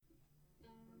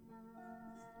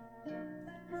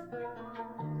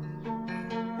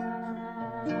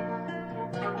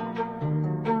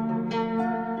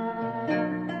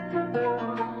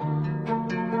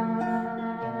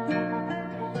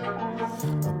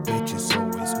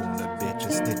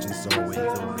is always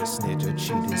gonna snitch. A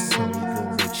cheat is only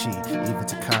gonna cheat. Even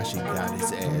Takashi got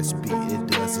his ass beat. It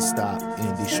doesn't stop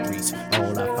in these streets.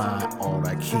 All I find, all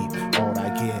I keep, all I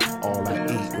get, all I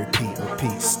eat. Repeat,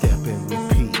 repeat, step and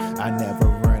repeat. I never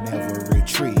run, never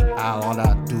retreat. All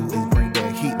I do is bring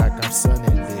that heat like I'm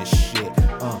sunning this shit.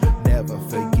 Never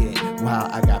forget how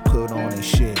I got put on and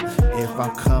shit. If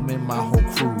I'm coming, my whole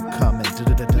crew coming.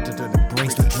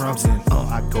 Brings the drums in.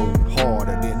 I go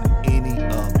harder than any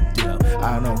of them.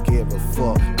 I don't give a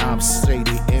fuck. I'm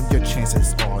shady and your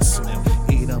chances are slim.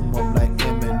 Eat them up like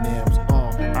M&M's.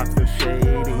 I feel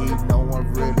shady. No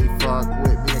one really fuck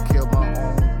with me. I kill my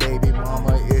own baby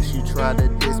mama if she try to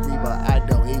diss me, but I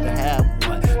don't even have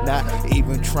one. Not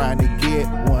even trying to get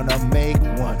one or make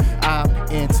one. I'm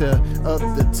into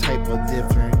other type of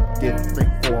different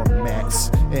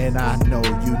formats, and I know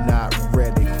you not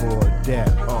ready for that.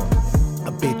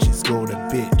 A bitch is gonna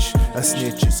bitch, a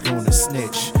snitch is gonna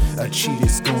snitch, a cheat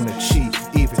is gonna cheat.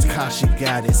 Even Kashi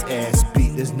got his ass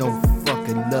beat. There's no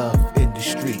fucking love in the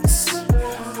streets.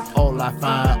 All I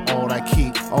find, all I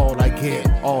keep, all I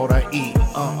get, all I eat.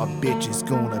 A bitch is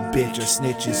gonna bitch, a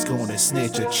snitch is gonna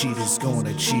snitch, a cheat is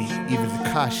gonna cheat. Even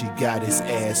Takashi got his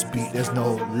ass beat. There's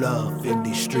no love in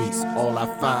these streets. All I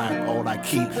find, all I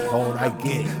keep, all I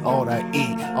get, all I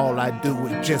eat. All I do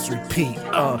is just repeat.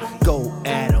 Go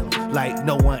at 'em like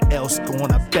no one else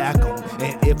gonna back 'em.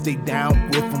 And if they down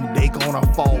with 'em, they gonna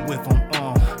fall with 'em.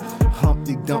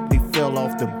 Humpty Dumpty fell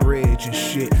off the bridge and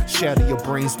shit. Shatter your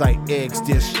brains like eggs.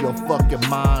 This your fucking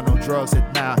mind on drugs, and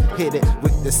now hit it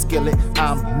with the skillet.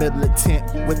 I'm militant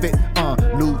with it.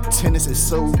 Lieutenants and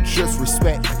soldiers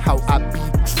respect how I be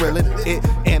drilling it,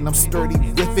 and I'm sturdy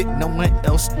with it. No one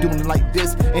else doing it like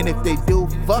this, and if they do,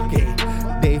 fuck it.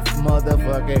 They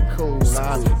motherfucking cool.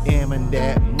 I am in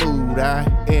that mood. I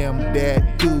am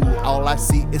that dude. All I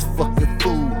see is fucking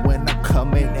food when I'm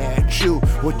coming at you.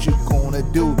 What you gonna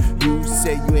do? You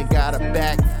say you ain't got a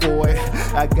back for it.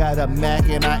 I got a Mac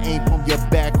and I aim from your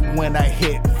back when I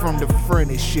hit from the front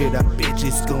and shit. A bitch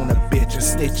is gonna bitch, a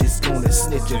snitch is gonna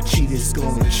snitch, a cheat is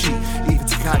gonna cheat. Even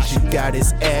Takashi got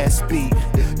his ass beat.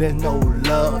 There's no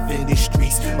love in these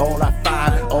streets. All I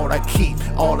find, all I keep,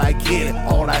 all I get,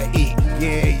 all I eat.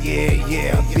 Yeah, yeah,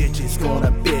 yeah. A bitch is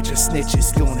gonna bitch, a snitch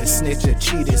is gonna snitch, a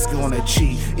cheat is gonna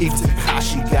cheat. Even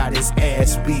Takashi got his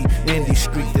ass beat. In these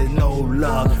streets there's no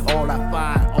love. All I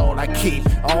find, all I keep,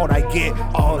 all I get,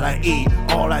 all I eat.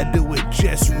 All I do is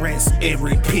just rinse and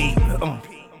repeat.